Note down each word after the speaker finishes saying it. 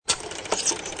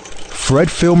Fred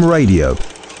Film Radio.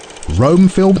 Rome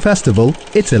Film Festival,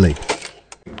 Italy.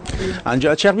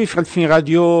 Angela Cervi, Fred Film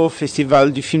Radio,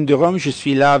 Festival du film de Rome. Je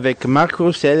suis là avec Marc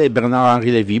Roussel et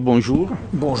Bernard-Henri Lévy. Bonjour.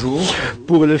 Bonjour.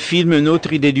 Pour le film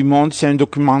Notre idée du monde, c'est un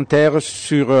documentaire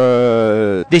sur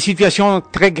des situations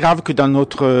très graves que dans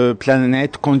notre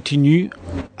planète continuent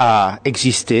à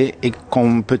exister et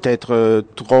qu'on peut-être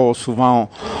trop souvent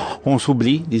on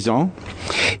s'oublie, disons.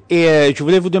 Et je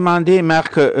voulais vous demander,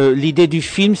 Marc, l'idée du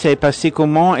film, ça est passé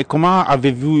comment et comment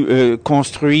avez-vous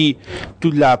construit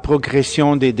toute la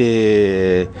progression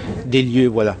des lieux,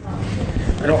 voilà.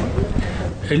 Alors,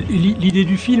 l'idée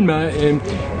du film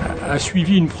a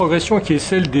suivi une progression qui est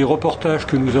celle des reportages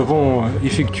que nous avons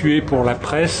effectués pour la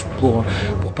presse, pour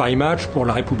Paris Match, pour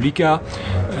La Repubblica,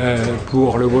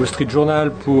 pour le Wall Street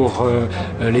Journal, pour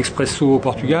l'Expresso au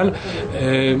Portugal,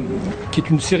 qui est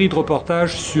une série de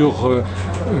reportages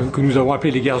que nous avons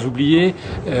appelés les guerres oubliées,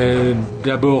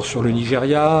 d'abord sur le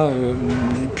Nigeria,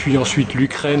 puis ensuite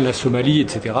l'Ukraine, la Somalie,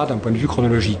 etc., d'un point de vue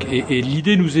chronologique. Et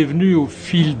l'idée nous est venue au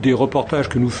fil des reportages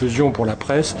que nous faisions pour la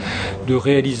presse de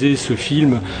réaliser ce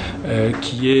film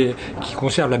qui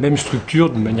conserve la même structure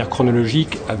de manière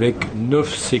chronologique avec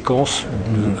 9 séquences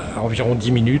à environ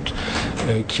 10 minutes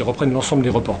qui reprennent l'ensemble des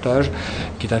reportages,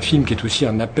 qui est un film qui est aussi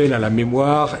un appel à la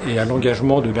mémoire et à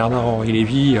l'engagement de Bernard-Henri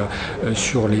Lévy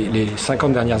sur les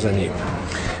 50 dernières années.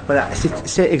 Voilà,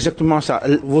 c'est exactement ça.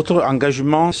 Votre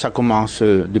engagement, ça commence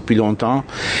depuis longtemps.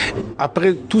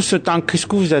 Après tout ce temps, qu'est-ce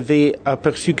que vous avez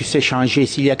aperçu que c'est changé,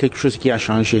 s'il y a quelque chose qui a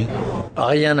changé?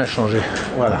 Rien n'a changé.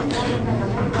 Voilà.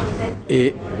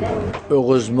 Et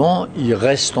heureusement, il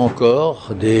reste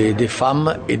encore des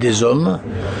femmes et des hommes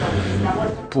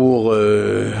pour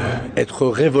être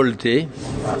révoltés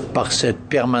par cette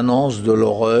permanence de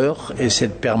l'horreur et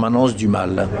cette permanence du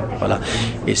mal. Voilà.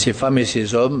 Et ces femmes et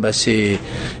ces hommes, c'est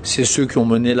ceux qui ont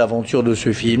mené l'aventure de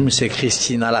ce film. C'est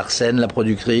Christina Larsen, la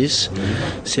productrice.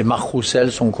 C'est Marc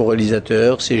Roussel, son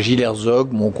co-réalisateur. C'est Gilles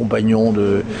Herzog, mon compagnon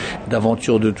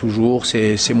d'aventure de toujours.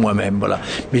 C'est moi-même. Voilà.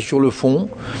 Mais sur le fond,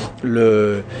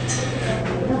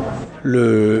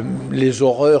 les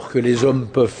horreurs que les hommes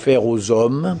peuvent faire aux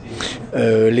hommes,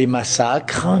 les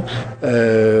massacres,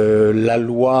 la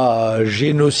loi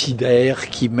génocidaire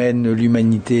qui mène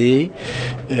l'humanité,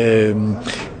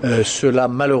 cela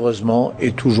malheureusement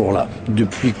est toujours là.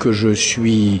 Depuis que je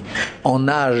suis en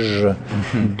âge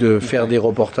de faire des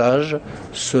reportages,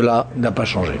 cela n'a pas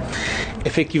changé.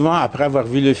 Effectivement, après avoir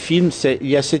vu le film, il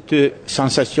y a cette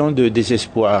sensation de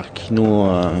désespoir qui nous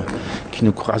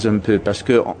croise un peu, parce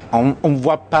que on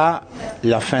voit pas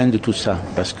la fin de tout ça,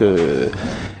 parce que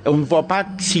on ne voit pas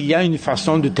s'il y a une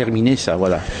façon de terminer ça,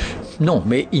 voilà. Non,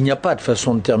 mais il n'y a pas de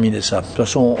façon de terminer ça. De toute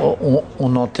façon, on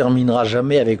n'en terminera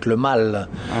jamais avec le mal.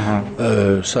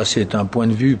 Ça, c'est un point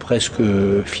de vue presque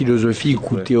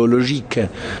philosophique ou théologique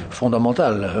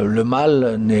fondamental. Le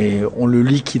mal, on le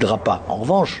liquidera pas. En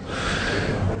revanche,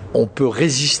 on peut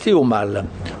résister au mal.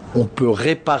 On peut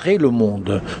réparer le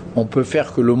monde. On peut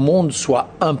faire que le monde soit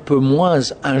un peu moins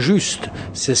injuste.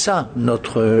 C'est ça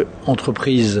notre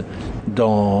entreprise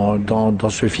dans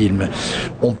ce film.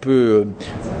 On peut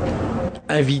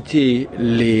inviter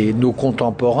nos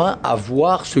contemporains à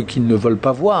voir ce qu'ils ne veulent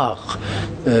pas voir.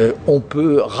 On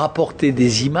peut rapporter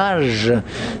des images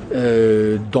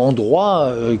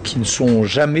d'endroits qui ne sont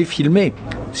jamais filmés,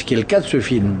 ce qui est le cas de ce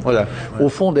film. Voilà. Au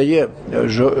fond, d'ailleurs,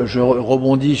 je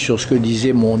rebondis sur ce que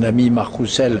disait mon ami Marc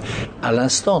Roussel à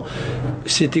l'instant.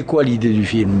 C'était quoi l'idée du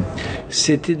film?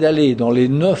 C'était d'aller dans les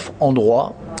 9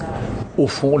 endroits, au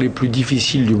fond, les plus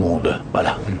difficiles du monde.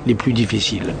 Voilà, les plus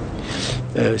difficiles.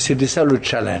 C'était ça le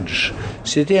challenge.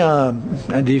 C'était un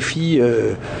défi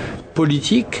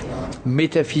politique,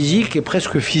 métaphysique et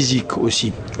presque physique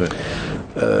aussi. Ouais.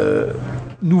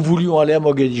 Nous voulions aller à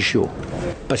Mogadiscio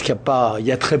parce qu'il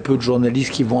y a très peu de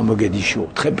journalistes qui vont à Mogadiscio,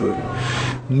 très peu.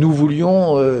 Nous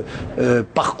voulions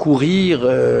parcourir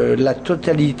la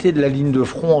totalité de la ligne de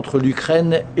front entre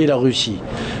l'Ukraine et la Russie,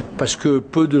 parce que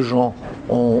peu de gens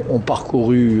ont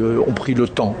pris le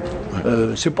temps.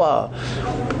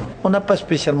 On n'a pas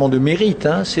spécialement de mérite,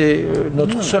 hein.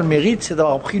 Notre seul mérite, c'est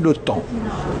d'avoir pris le temps,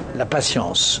 la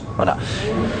patience. Voilà.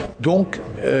 Donc,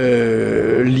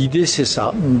 l'idée, c'est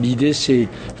ça. L'idée, c'est,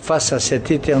 face à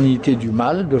cette éternité du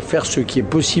mal, de faire ce qui est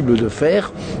possible de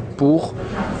faire pour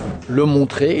le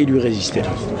montrer et lui résister.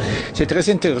 C'est très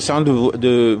intéressant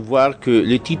de voir que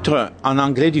le titre en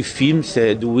anglais du film,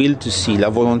 c'est The Will to See, la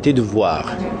volonté de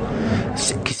voir.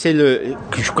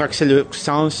 Je crois que c'est le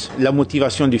sens, la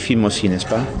motivation du film aussi, n'est-ce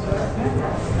pas?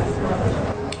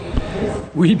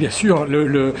 Oui, bien sûr.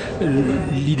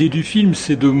 L'idée du film,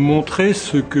 c'est de montrer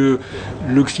ce que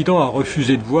l'Occident a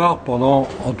refusé de voir pendant,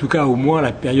 en tout cas, au moins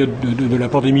la période de la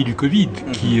pandémie du Covid,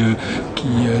 qui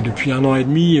depuis 1 an et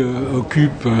demi,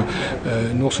 occupe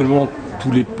non seulement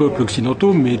tous les peuples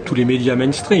occidentaux, mais tous les médias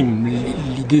mainstream.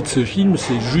 L'idée de ce film,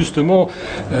 c'est justement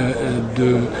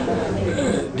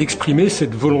d'exprimer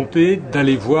cette volonté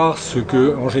d'aller voir ce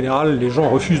que, en général, les gens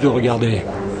refusent de regarder.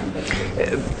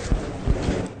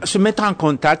 Se mettre en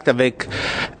contact avec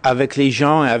les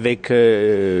gens, avec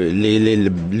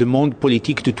le monde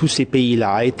politique de tous ces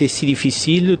pays-là a été si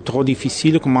difficile, trop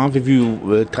difficile. Comment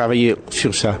avez-vous travaillé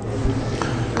sur ça?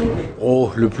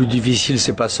 Oh, le plus difficile,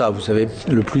 c'est pas ça, vous savez.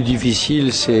 Le plus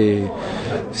difficile, c'est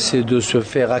de se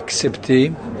faire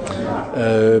accepter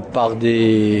par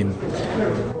des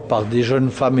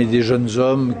jeunes femmes et des jeunes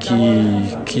hommes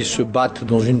qui se battent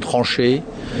dans une tranchée,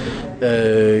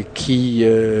 qui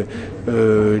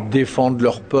défendent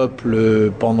leur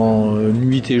peuple pendant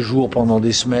nuit et jour, pendant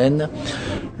des semaines.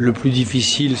 Le plus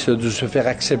difficile, c'est de se faire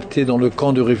accepter dans le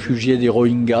camp de réfugiés des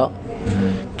Rohingyas,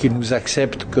 qui nous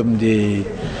acceptent comme des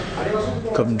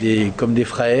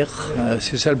frères.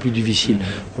 C'est ça le plus difficile.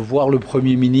 Voir le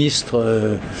Premier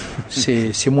ministre,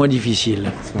 c'est moins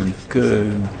difficile que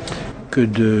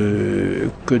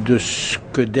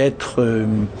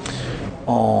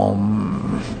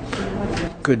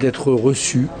d'être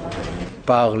reçu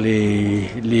par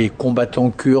les combattants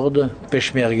kurdes,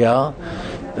 Peshmerga,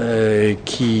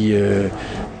 qui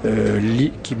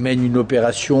mènent une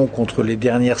opération contre les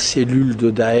dernières cellules de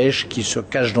Daesh qui se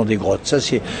cachent dans des grottes. Ça,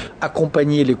 c'est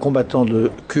accompagner les combattants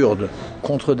kurdes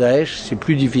contre Daesh, c'est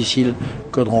plus difficile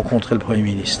que de rencontrer le Premier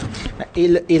ministre.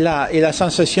 Et la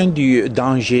sensation du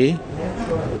danger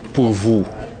pour vous,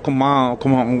 comment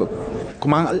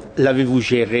l'avez-vous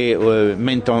géré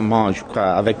maintenant, je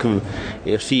crois, avec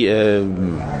et aussi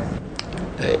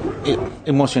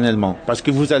émotionnellement, parce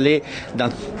que vous allez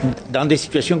dans des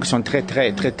situations qui sont très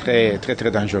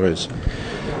dangereuses.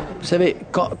 Vous savez,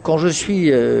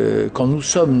 quand nous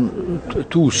sommes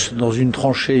tous dans une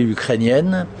tranchée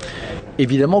ukrainienne,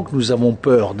 évidemment que nous avons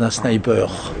peur d'un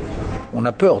sniper. On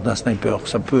a peur d'un sniper,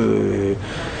 ça peut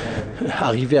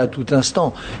arriver à tout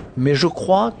instant. Mais je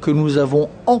crois que nous avons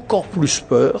encore plus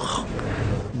peur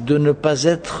de ne pas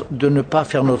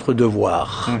faire notre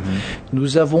devoir.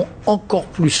 Nous avons encore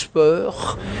plus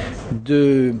peur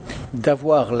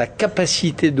d'avoir la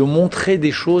capacité de montrer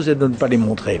des choses et de ne pas les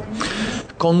montrer.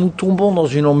 Quand nous tombons dans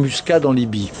une embuscade en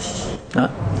Libye,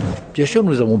 bien sûr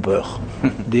nous avons peur.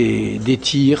 Des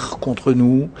tirs contre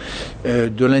nous,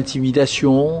 de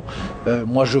l'intimidation.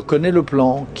 Moi je connais le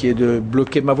plan qui est de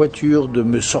bloquer ma voiture, de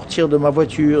me sortir de ma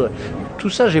voiture. Tout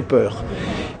ça j'ai peur.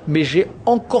 Mais j'ai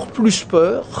encore plus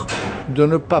peur de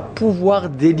ne pas pouvoir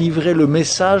délivrer le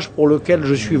message pour lequel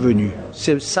je suis venu.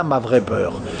 C'est ça ma vraie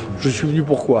peur. Je suis venu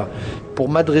pourquoi ? Pour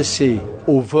m'adresser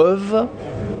aux veuves,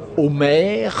 aux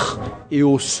mères et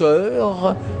aux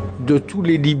sœurs de tous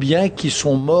les Libyens qui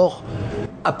sont morts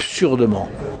absurdement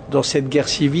dans cette guerre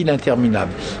civile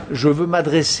interminable. Je veux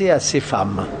m'adresser à ces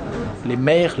femmes, les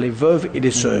mères, les veuves et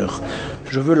les sœurs.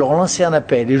 Je veux leur lancer un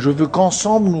appel et je veux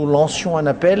qu'ensemble nous lancions un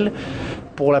appel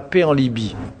pour la paix en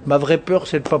Libye. Ma vraie peur,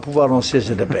 c'est de ne pas pouvoir lancer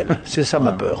cet appel. C'est ça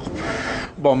ma peur.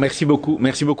 Bon, merci beaucoup.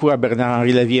 Merci beaucoup à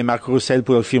Bernard-Henri Lévy et Marc Roussel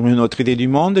pour le film Une autre idée du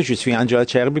monde. Je suis Angela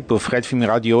Cherby pour Fred Film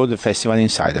Radio de Festival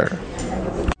Insider.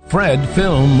 Fred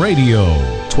Film Radio.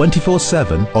 24/7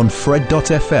 on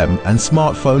Fred.fm and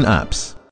smartphone apps.